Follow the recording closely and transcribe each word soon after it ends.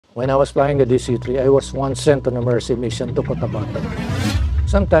When I was flying the DC-3, I was once sent on a mercy mission to Cotabato.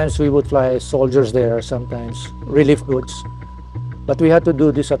 Sometimes we would fly soldiers there, sometimes relief goods. But we had to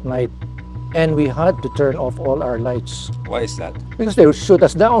do this at night, and we had to turn off all our lights. Why is that? Because they would shoot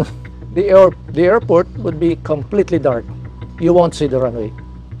us down. The airport would be completely dark. You won't see the runway.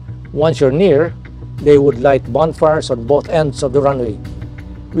 Once you're near, they would light bonfires on both ends of the runway.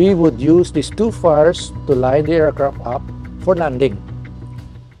 We would use these two fires to light the aircraft up for landing.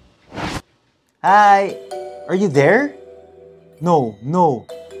 Hi, are you there? No,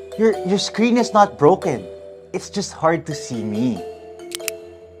 your screen is not broken. It's just hard to see me.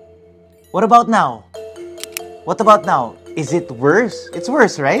 What about now? What about now? Is it worse? It's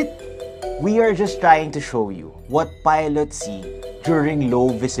worse, right? We are just trying to show you what pilots see during low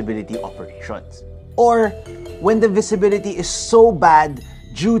visibility operations, or when the visibility is so bad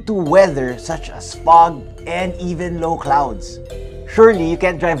due to weather such as fog and even low clouds. Surely you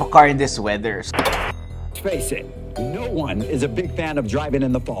can't drive a car in this weather. Face it, no one is a big fan of driving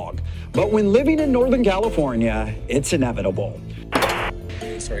in the fog, but when living in Northern California, it's inevitable.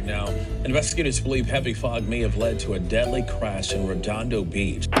 Right now, investigators believe heavy fog may have led to a deadly crash in Redondo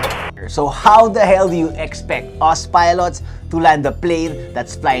Beach. So how the hell do you expect us pilots to land a plane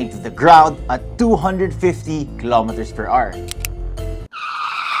that's flying to the ground at 250 kilometers per hour?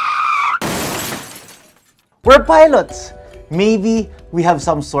 We're pilots. Maybe we have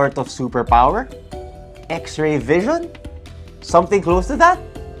some sort of superpower? X-ray vision? Something close to that?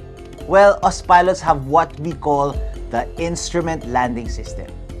 Well, us pilots have what we call the instrument landing system.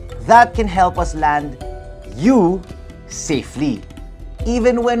 That can help us land you safely,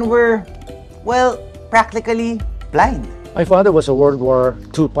 even when we're, well, practically blind. My father was a World War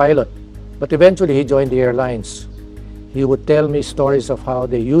II pilot, but eventually he joined the airlines. He would tell me stories of how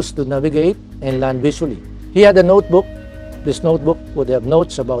they used to navigate and land visually. He had a notebook. This notebook would have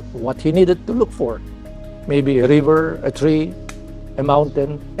notes about what he needed to look for. Maybe a river, a tree, a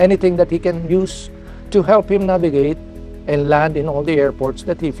mountain, anything that he can use to help him navigate and land in all the airports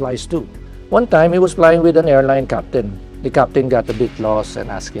that he flies to. One time he was flying with an airline captain. The captain got a bit lost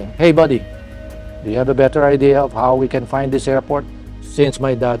and asked him, "Hey buddy, do you have a better idea of how we can find this airport?" Since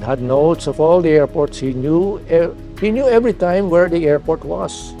my dad had notes of all the airports, he knew every time where the airport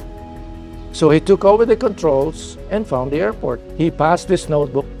was. So he took over the controls and found the airport. He passed this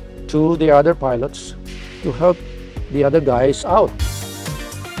notebook to the other pilots to help the other guys out.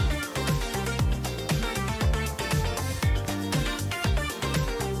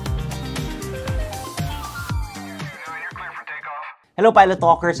 Hello Pilot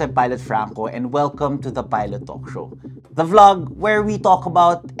Talkers, I'm Pilot Franco and welcome to the Pilot Talk Show, the vlog where we talk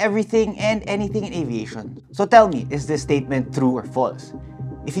about everything and anything in aviation. So tell me, is this statement true or false?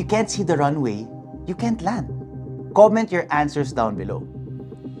 If you can't see the runway, you can't land. Comment your answers down below.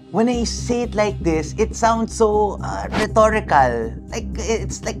 When I say it like this, it sounds so rhetorical, like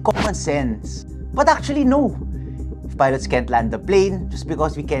it's like common sense. But actually no. If pilots can't land the plane just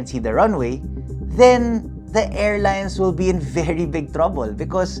because we can't see the runway, then the airlines will be in very big trouble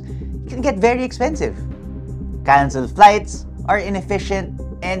because it can get very expensive. Cancelled flights are inefficient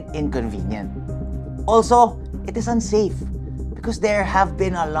and inconvenient. Also, it is unsafe because there have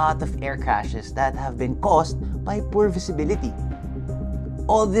been a lot of air crashes that have been caused by poor visibility.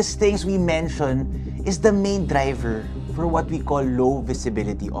 All these things we mention is the main driver for what we call low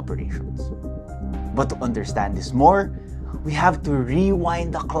visibility operations. But to understand this more, we have to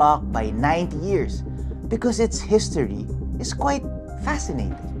rewind the clock by 90 years because its history is quite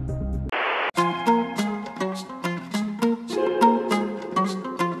fascinating.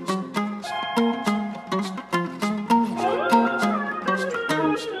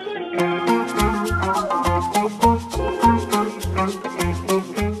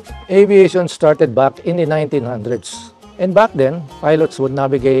 Aviation started back in the 1900s. And back then, pilots would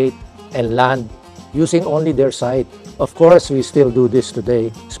navigate and land using only their sight. Of course, we still do this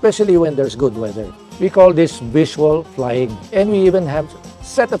today, especially when there's good weather. We call this visual flying, and we even have a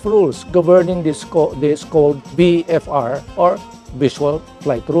set of rules governing this called VFR, or visual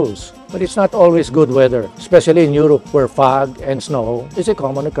flight rules. But it's not always good weather, especially in Europe where fog and snow is a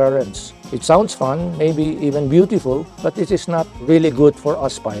common occurrence. It sounds fun, maybe even beautiful, but it is not really good for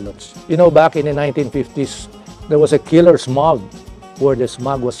us pilots. You know, back in the 1950s, there was a killer smog where the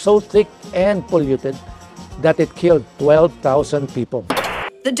smog was so thick and polluted that it killed 12,000 people.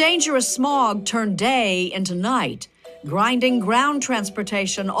 The dangerous smog turned day into night, grinding ground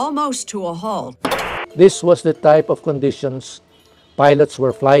transportation almost to a halt. This was the type of conditions pilots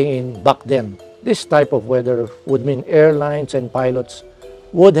were flying in back then. This type of weather would mean airlines and pilots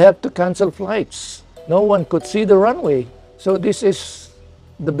would have to cancel flights. No one could see the runway. So this is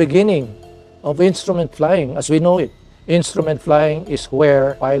the beginning of instrument flying as we know it. Instrument flying is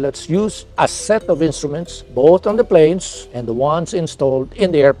where pilots use a set of instruments, both on the planes and the ones installed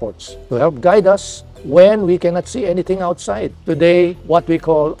in the airports, to help guide us when we cannot see anything outside. Today, what we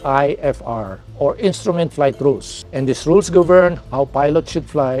call IFR, or Instrument Flight Rules. And these rules govern how pilots should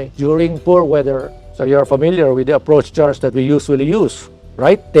fly during poor weather. So you're familiar with the approach charts that we usually use,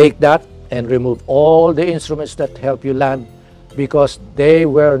 right? Take that and remove all the instruments that help you land because they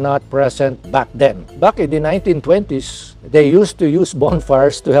were not present back then. Back in the 1920s, they used to use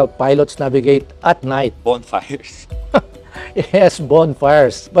bonfires to help pilots navigate at night. Bonfires. Yes,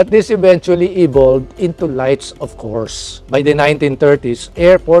 bonfires. But this eventually evolved into lights, of course. By the 1930s,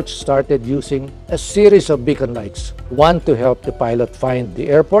 airports started using a series of beacon lights. One to help the pilot find the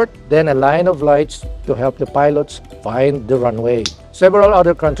airport, then a line of lights to help the pilots find the runway. Several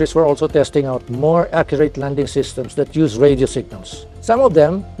other countries were also testing out more accurate landing systems that use radio signals. Some of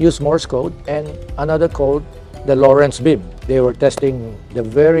them use Morse code and another called the Lorentz beam. They were testing the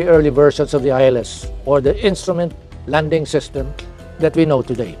very early versions of the ILS, or the instrument landing system that we know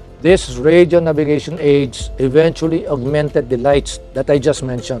today. This radio navigation age eventually augmented the lights that I just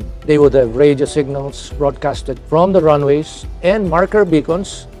mentioned. They would have radio signals broadcasted from the runways and marker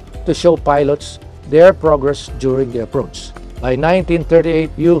beacons to show pilots their progress during the approach. By 1938,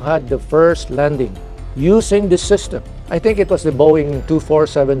 you had the first landing using this system. I think it was the Boeing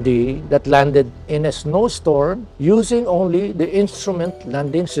 247D that landed in a snowstorm using only the instrument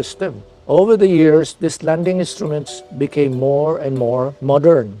landing system. Over the years, these landing instruments became more and more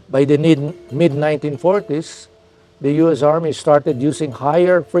modern. By the mid-1940s, the U.S. Army started using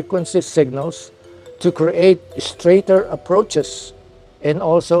higher frequency signals to create straighter approaches, and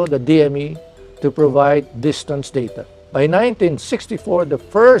also the DME to provide distance data. By 1964, the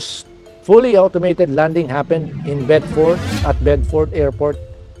first fully automated landing happened in Bedford, at Bedford Airport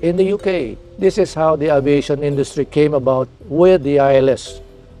in the UK. This is how the aviation industry came about with the ILS,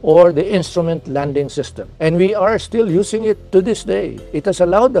 or the instrument landing system. And we are still using it to this day. It has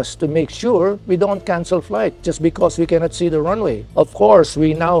allowed us to make sure we don't cancel flight just because we cannot see the runway. Of course,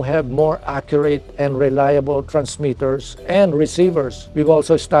 we now have more accurate and reliable transmitters and receivers. We've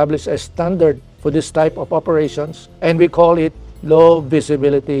also established a standard for this type of operations, and we call it low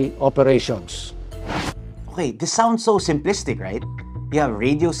visibility operations. Okay, this sounds so simplistic, right? You have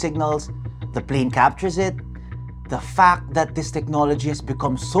radio signals, the plane captures it. The fact that this technology has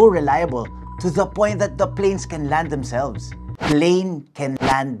become so reliable to the point that the planes can land themselves. Plane can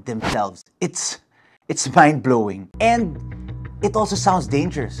land themselves. It's mind-blowing. And it also sounds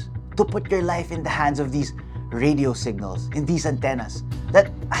dangerous to put your life in the hands of these radio signals, in these antennas that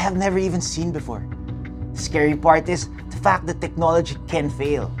I have never even seen before. The scary part is the fact that technology can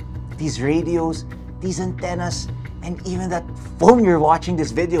fail. These radios, these antennas, and even that phone you're watching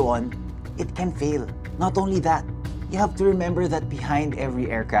this video on, it can fail. Not only that, you have to remember that behind every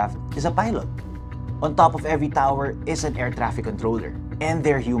aircraft is a pilot. On top of every tower is an air traffic controller, and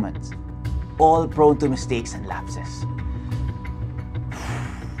they're humans, all prone to mistakes and lapses.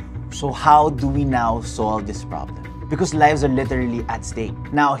 So how do we now solve this problem? Because lives are literally at stake.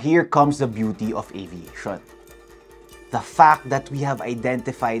 Now here comes the beauty of aviation. The fact that we have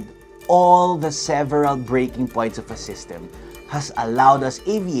identified all the several breaking points of a system has allowed us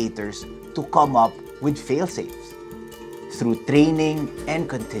aviators to come up with fail-safes through training and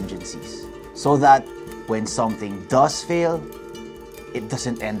contingencies, so that when something does fail, it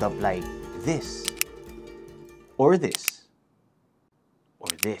doesn't end up like this, or this, or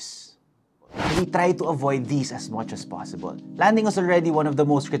this. We try to avoid these as much as possible. Landing is already one of the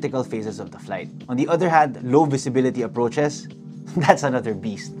most critical phases of the flight. On the other hand, low visibility approaches, that's another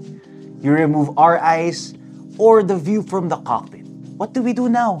beast. You remove our eyes or the view from the cockpit. What do we do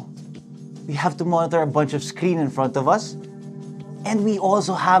now? We have to monitor a bunch of screen in front of us, and we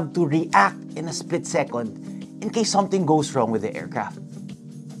also have to react in a split second in case something goes wrong with the aircraft.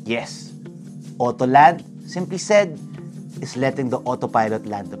 Yes, auto land, simply said, is letting the autopilot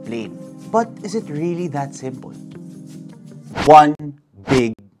land the plane. But is it really that simple? One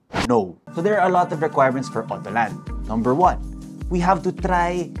big no. So there are a lot of requirements for auto land. Number one, we have to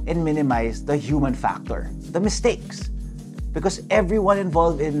try and minimize the human factor, the mistakes. Because everyone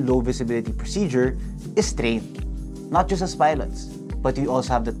involved in low visibility procedure is trained, not just as pilots, but we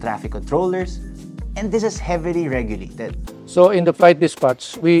also have the traffic controllers, and this is heavily regulated. So in the flight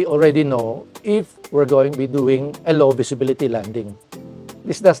dispatch, we already know if we're going to be doing a low visibility landing.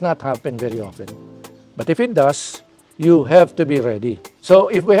 This does not happen very often. But if it does, you have to be ready. So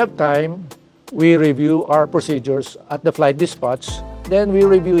if we have time, we review our procedures at the flight dispatch, then we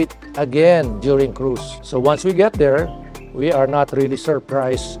review it again during cruise. So once we get there, we are not really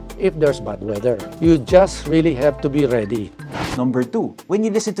surprised if there's bad weather. You just really have to be ready. Number 2, when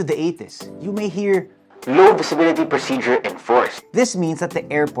you listen to the ATIS, you may hear low visibility procedure enforced. This means that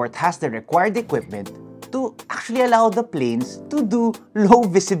the airport has the required equipment to actually allow the planes to do low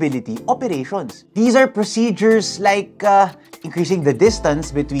visibility operations. These are procedures like increasing the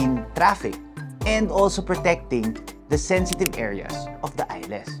distance between traffic and also protecting the sensitive areas of the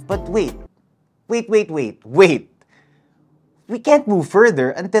ILS. But wait. We can't move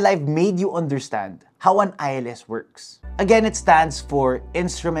further until I've made you understand how an ILS works. Again, it stands for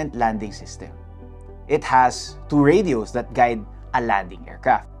Instrument Landing System. It has 2 radios that guide a landing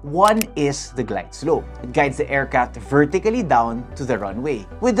aircraft. One is the glide slope. It guides the aircraft vertically down to the runway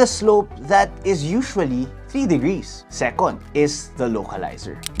with a slope that is usually 3 degrees. Second is the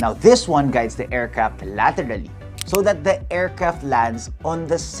localizer. Now this one guides the aircraft laterally so that the aircraft lands on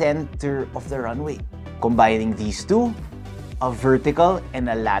the center of the runway. Combining these two, a vertical and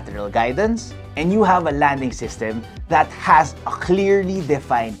a lateral guidance, and you have a landing system that has a clearly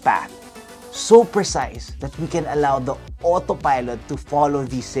defined path. So precise that we can allow the autopilot to follow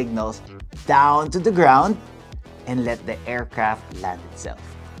these signals down to the ground and let the aircraft land itself.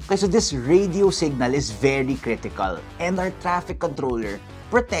 Okay, so this radio signal is very critical, and our traffic controller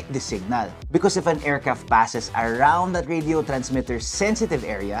protect the signal. Because if an aircraft passes around that radio transmitter's sensitive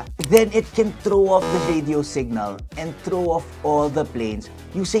area, then it can throw off the radio signal and throw off all the planes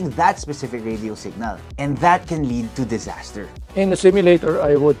using that specific radio signal. And that can lead to disaster. In the simulator,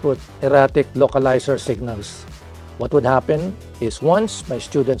 I would put erratic localizer signals. What would happen is once my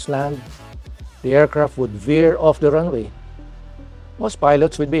students land, the aircraft would veer off the runway. Most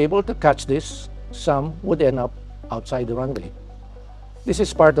pilots would be able to catch this. Some would end up outside the runway. This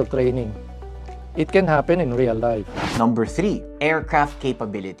is part of training. It can happen in real life. Number 3, aircraft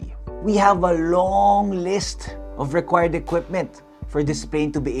capability. We have a long list of required equipment for this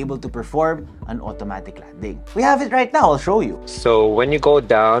plane to be able to perform an automatic landing. We have it right now, I'll show you. So when you go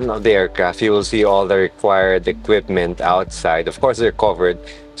down of the aircraft, you will see all the required equipment outside. Of course, they're covered.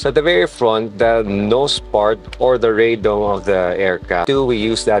 So at the very front, the nose part or the radome of the aircraft. We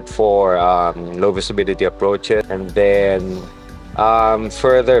use that for low visibility approaches. And then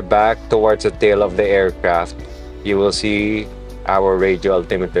further back towards the tail of the aircraft, you will see our radio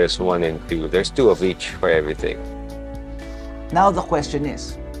altimeters 1 and 2. There's 2 of each for everything. Now the question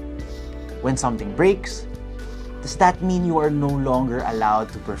is, when something breaks, does that mean you are no longer allowed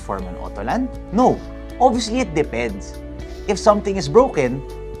to perform an autoland? No, obviously it depends. If something is broken,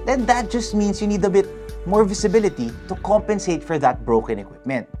 then that just means you need a bit more visibility to compensate for that broken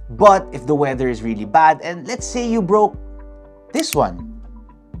equipment. But if the weather is really bad, and let's say you broke this one,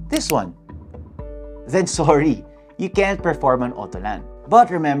 then sorry, you can't perform an autoland.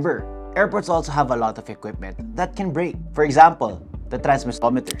 But remember, airports also have a lot of equipment that can break. For example, the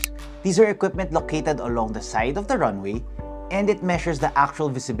transmissometers. These are equipment located along the side of the runway, and it measures the actual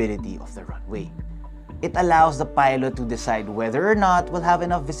visibility of the runway. It allows the pilot to decide whether or not we'll have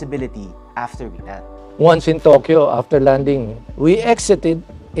enough visibility after we land. Once in Tokyo, after landing, we exited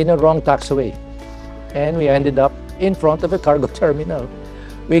in a wrong taxiway, and we ended up in front of a cargo terminal.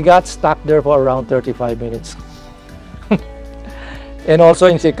 We got stuck there for around 35 minutes. And also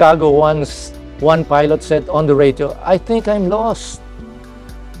in Chicago, once one pilot said on the radio, "I think I'm lost."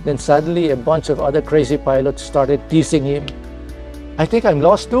 Then suddenly a bunch of other crazy pilots started teasing him. "I think I'm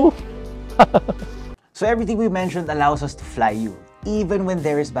lost too." So everything we mentioned allows us to fly you, even when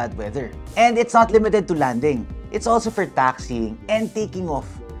there is bad weather. And it's not limited to landing. It's also for taxiing and taking off.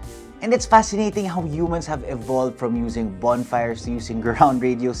 And it's fascinating how humans have evolved from using bonfires to using ground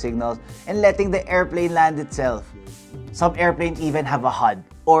radio signals and letting the airplane land itself. Some airplanes even have a HUD,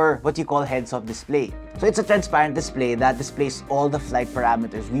 or what you call heads-up display. So it's a transparent display that displays all the flight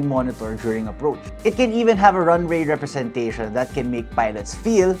parameters we monitor during approach. It can even have a runway representation that can make pilots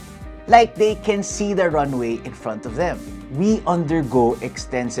feel like they can see the runway in front of them. We undergo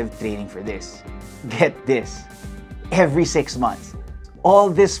extensive training for this. Get this, every 6 months. All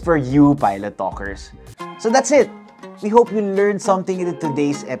this for you, pilot talkers. So that's it. We hope you learned something in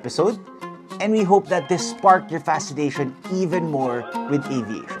today's episode, and we hope that this sparked your fascination even more with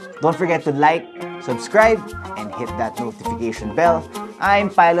aviation. Don't forget to like, subscribe, and hit that notification bell. I'm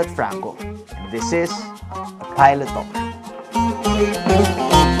Pilot Franco, and this is Pilot Talk.